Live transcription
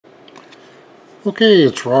Okay,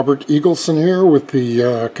 it's Robert Eagleson here with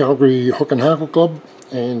the Calgary Hook and Hackle Club,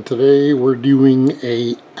 and today we're doing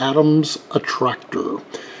a Adams Attractor.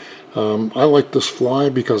 I like this fly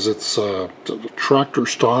because it's a tractor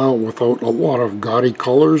style without a lot of gaudy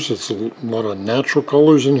colors. It's a lot of natural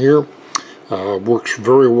colors in here. Works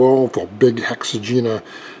very well. The big Hexagena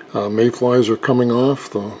mayflies are coming off,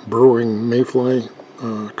 the burrowing mayfly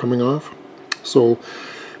coming off. So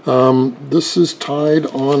this is tied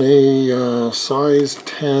on a size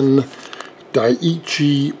 10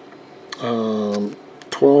 Daiichi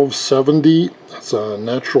 1270. That's a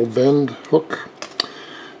natural bend hook.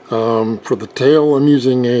 For the tail, I'm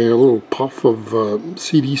using a little puff of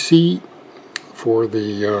CDC. For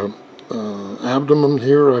the abdomen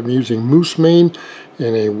here, I'm using moose mane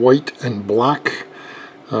in a white and black.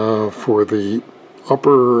 For the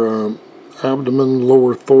upper abdomen,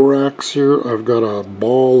 lower thorax here, I've got a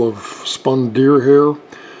ball of spun deer hair.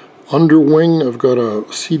 Underwing, I've got a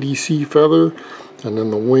CDC feather, and then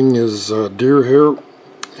the wing is deer hair,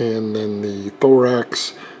 and then the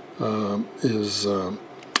thorax is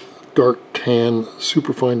dark tan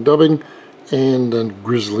superfine dubbing, and then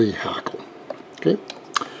grizzly hackle. Okay,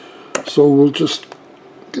 so we'll just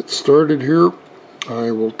get started here. I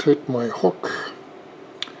will take my hook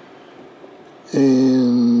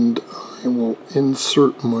and I will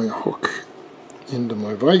insert my hook into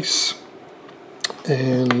my vise,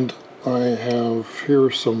 and I have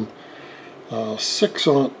here some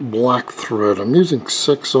 6/0 black thread. I'm using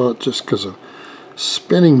 6/0 just because of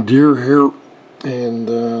spinning deer hair, and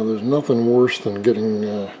there's nothing worse than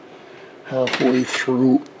getting halfway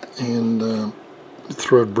through and the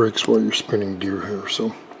thread breaks while you're spinning deer hair.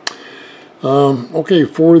 So okay,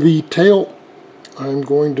 for the tail, I'm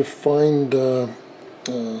going to find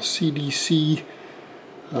CDC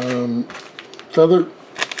feather.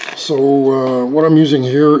 So what I'm using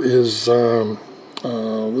here is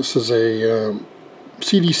this is a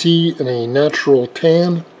CDC in a natural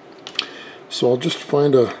tan. So I'll just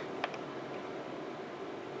find a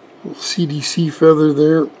CDC feather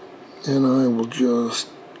there, and I will just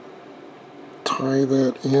tie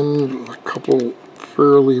that in with a couple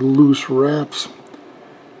fairly loose wraps,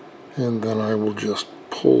 and then I will just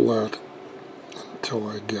pull that until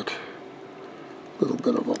I get a little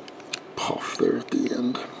bit of a puff there at the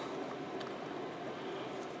end.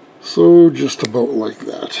 So just about like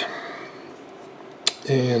that.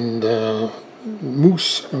 And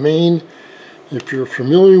moose mane, if you're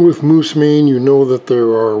familiar with moose mane, you know that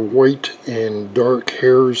there are white and dark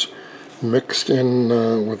hairs mixed in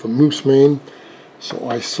with a moose mane. So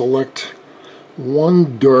I select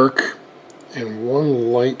one dark and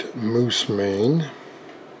one light moose mane,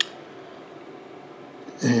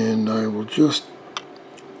 and I will just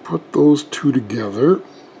put those two together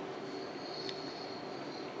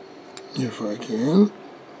if I can.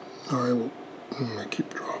 I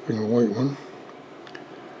keep dropping the white one.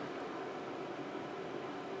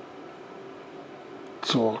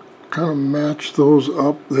 So I'll kind of match those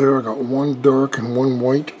up there. I got one dark and one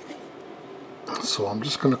white. So I'm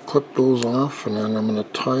just going to clip those off, and then I'm going to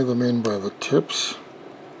tie them in by the tips.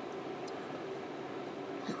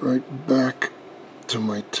 Get right back to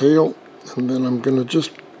my tail, and then I'm going to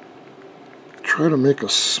just try to make a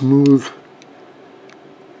smooth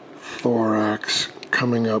thorax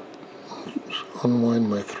coming up. Just unwind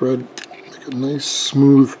my thread, make a nice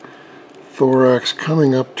smooth thorax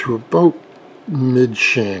coming up to about mid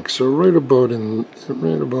shank, so right about in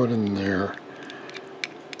there.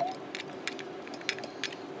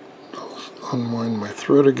 I'll unwind my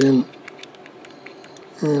thread again,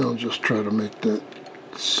 and I'll just try to make that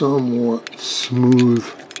somewhat smooth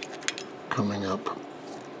coming up.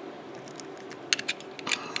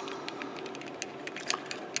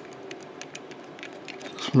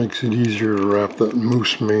 Just makes it easier to wrap that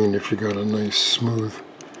moose mane if you got a nice smooth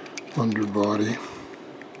underbody.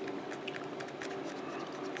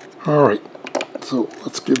 Alright, so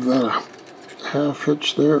let's give that a half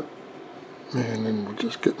hitch there, and then we'll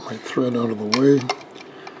just get my thread out of the way.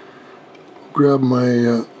 Grab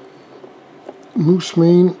my moose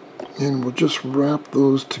mane, and we'll just wrap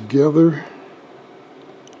those together.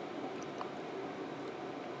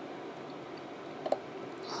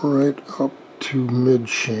 Right up to mid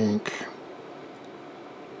shank.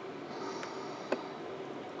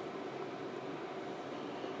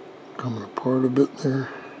 Coming apart a bit there.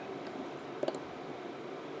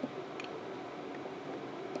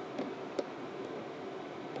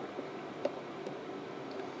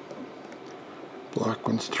 Black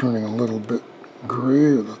one's turning a little bit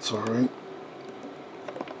gray, but that's alright.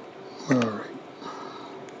 Alright.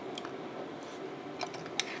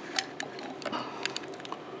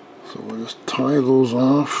 So So we'll just tie those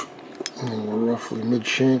off, and we're roughly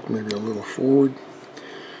mid-shank, maybe a little forward.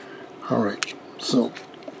 Alright, so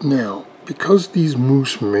now, because these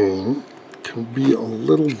moose mane can be a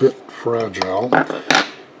little bit fragile,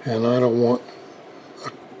 and I don't want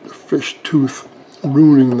a fish tooth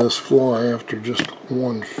ruining this fly after just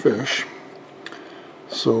one fish,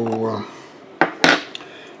 so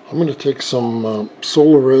I'm going to take some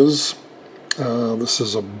Solaris. This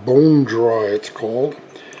is a bone dry, it's called.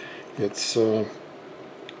 It's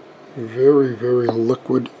very, very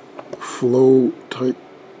liquid flow type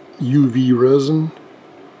UV resin,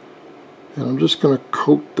 and I'm just going to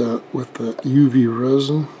coat that with that UV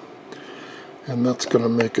resin, and that's going to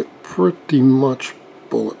make it pretty much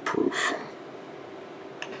bulletproof.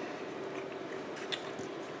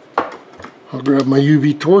 I'll grab my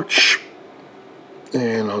UV torch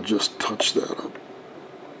and I'll just touch that up.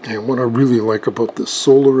 And what I really like about this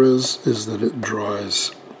Solaris is that it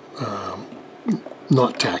dries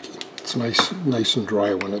not tacky. It's nice and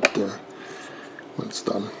dry when it's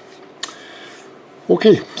done.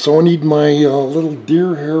 Okay, so I need my little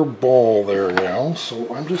deer hair ball there now.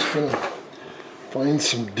 So I'm just going to find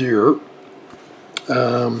some deer,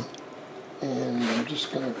 and I'm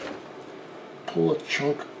just going to pull a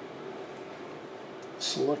chunk,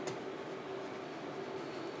 select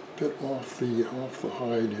a bit off the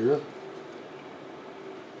hide here.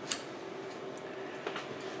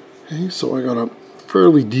 Okay, so I got a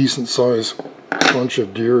fairly decent size bunch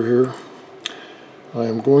of deer here. I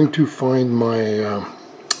am going to find my a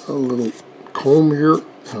little comb here,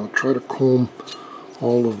 and I'll try to comb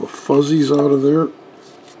all of the fuzzies out of there.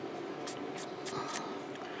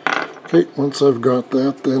 Okay, once I've got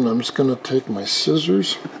that, then I'm just going to take my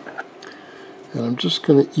scissors and I'm just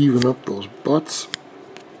going to even up those butts,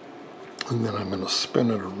 and then I'm going to spin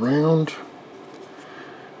it around,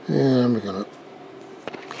 and I'm going to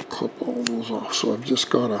clip all those off. So I've just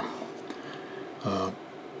got a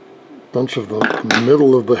bunch of the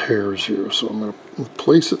middle of the hairs here. So I'm going to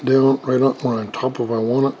place it down right on top of I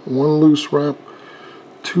want it. One loose wrap,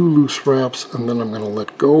 two loose wraps, and then I'm going to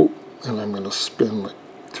let go, and I'm going to spin like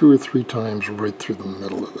 2 or 3 times right through the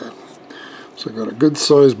middle of that. So I got a good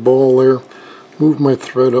sized ball there. Move my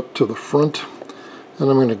thread up to the front, and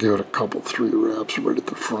I'm going to give it a couple 3 wraps right at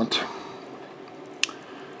the front.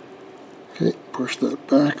 Okay, push that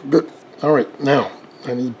back a bit. Alright, now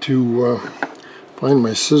I need to find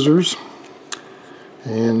my scissors,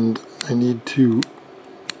 and I need to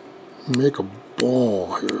make a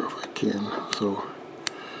ball here if I can. So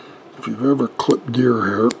if you've ever clipped deer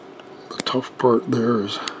hair, the tough part there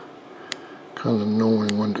is kind of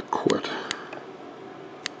knowing when to quit.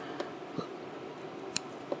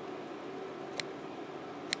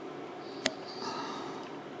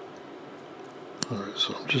 Alright,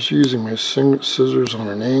 so I'm just using my scissors on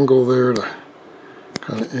an angle there to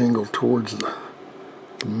kind of angle towards the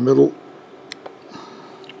middle.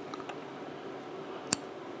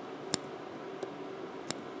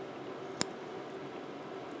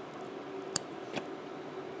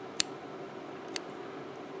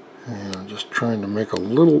 And I'm just trying to make a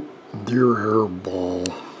little deer hair ball.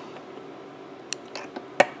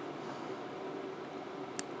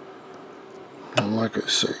 And like I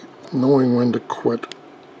say, knowing when to quit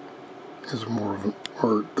is more of an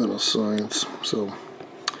art than a science. So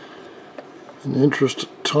in the interest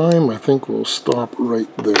of time, I think we'll stop right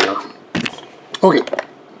there. Okay,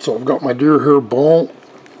 so I've got my deer hair ball.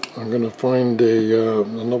 I'm going to find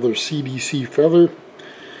another CDC feather,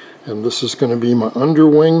 and this is going to be my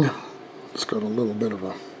underwing. It's got a little bit of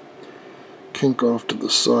a kink off to the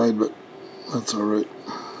side, but that's alright.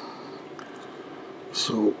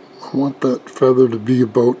 So I want that feather to be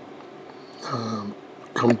about,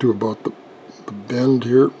 come to about the bend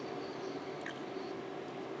here.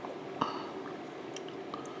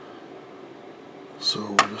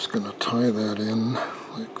 So we're just going to tie that in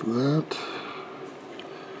like that.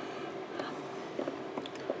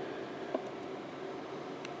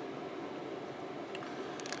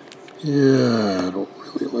 Yeah, I don't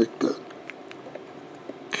really like that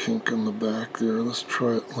kink in the back there. Let's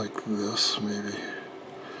try it like this, maybe.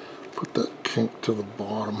 Put that kink to the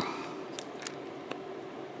bottom.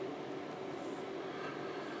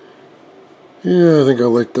 Yeah, I think I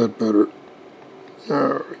like that better.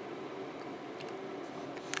 Alright.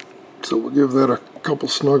 So we'll give that a couple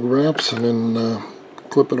snug wraps and then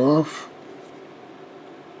clip it off.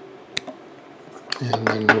 And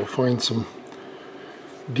then we'll find some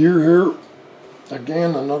deer hair.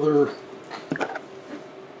 Again, another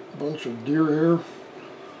bunch of deer hair.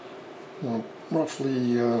 Well,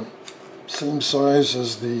 roughly same size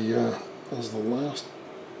as the last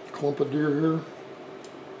clump of deer hair.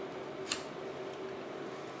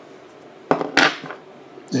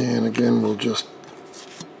 And again, we'll just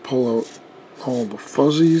pull out all the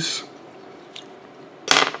fuzzies.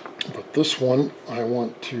 But this one I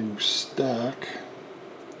want to stack.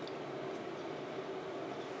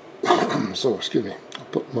 So, excuse me, I'll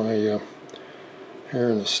put my hair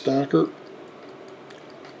in a stacker,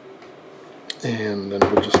 and then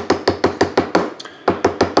we'll just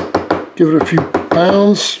give it a few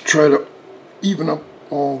pounds, try to even up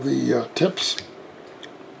all the tips.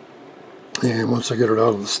 And once I get it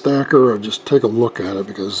out of the stacker, I'll just take a look at it,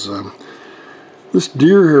 because this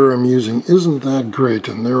deer hair I'm using isn't that great,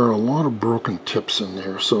 and there are a lot of broken tips in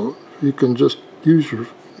there. So you can just use you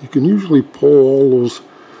can usually pull all those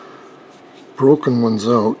broken ones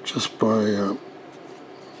out just by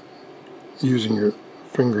using your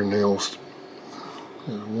fingernails.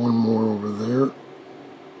 There's one more over there.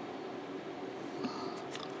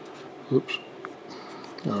 Oops.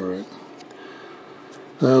 Alright.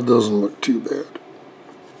 That doesn't look too bad.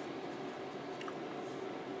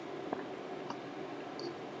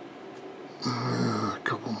 A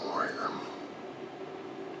couple more here.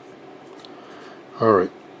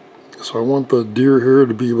 Alright. So I want the deer hair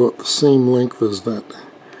to be about the same length as that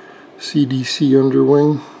CDC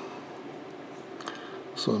underwing.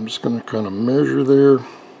 So I'm just going to kind of measure there,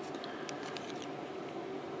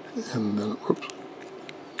 and then, whoops,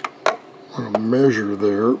 I'm going to measure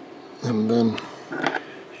there, and then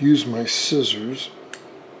use my scissors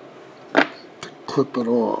to clip it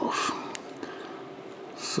off.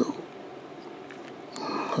 So,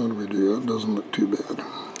 how do we do that? Doesn't look too bad.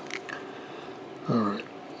 Alright.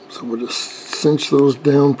 So we'll just cinch those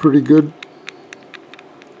down pretty good.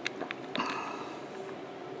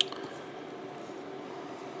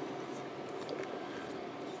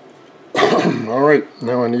 Alright,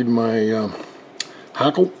 now I need my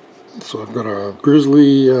hackle. So I've got a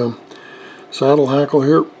grizzly saddle hackle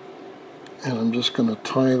here, and I'm just going to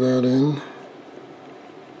tie that in,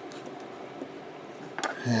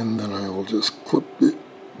 and then I will just clip the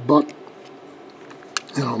butt,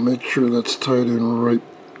 and I'll make sure that's tied in right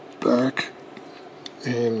back.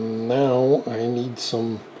 And now I need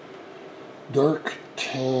some dark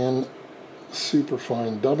tan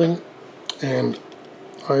superfine dubbing, and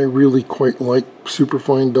I really quite like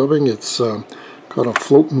superfine dubbing. It's got a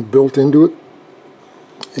floatant built into it,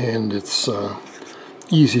 and it's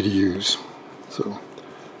easy to use. So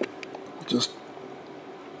just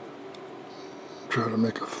try to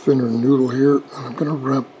make a thinner noodle here, and I'm going to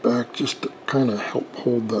wrap back just to kind of help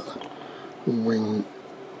hold the wing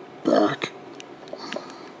back.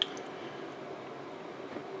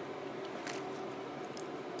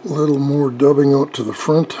 A little more dubbing out to the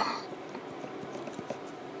front.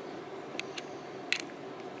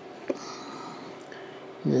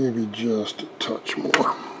 Maybe just a touch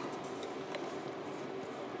more.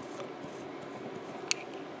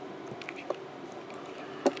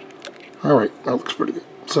 Alright, that looks pretty good.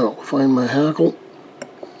 So, find my hackle,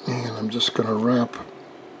 and I'm just going to wrap a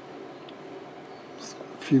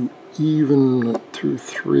few even 2,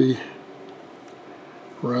 3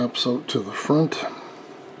 wraps out to the front.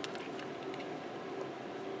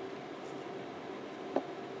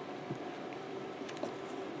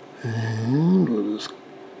 And we'll just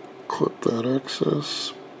clip that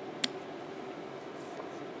excess.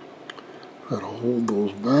 Try to hold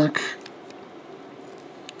those back.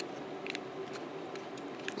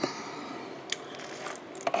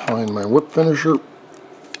 Find my whip finisher.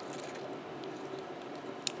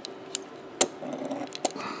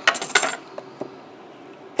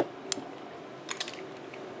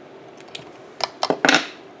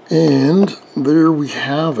 And there we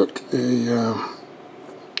have it, a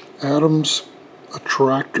Adams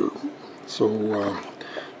Attractor. So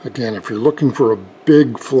again, if you're looking for a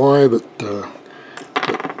big fly that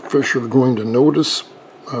fish are going to notice,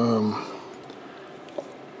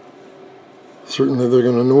 certainly they're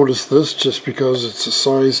going to notice this just because it's a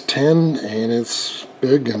size 10 and it's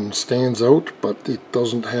big and stands out, but it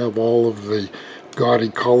doesn't have all of the gaudy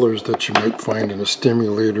colors that you might find in a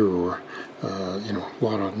stimulator, or you know, a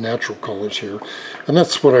lot of natural colors here. And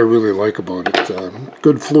that's what I really like about it.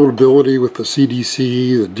 Good floatability with the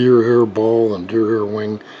CDC, the deer hair ball and deer hair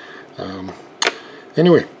wing.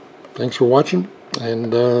 Anyway, thanks for watching,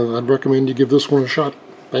 and I'd recommend you give this one a shot.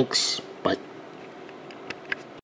 Thanks.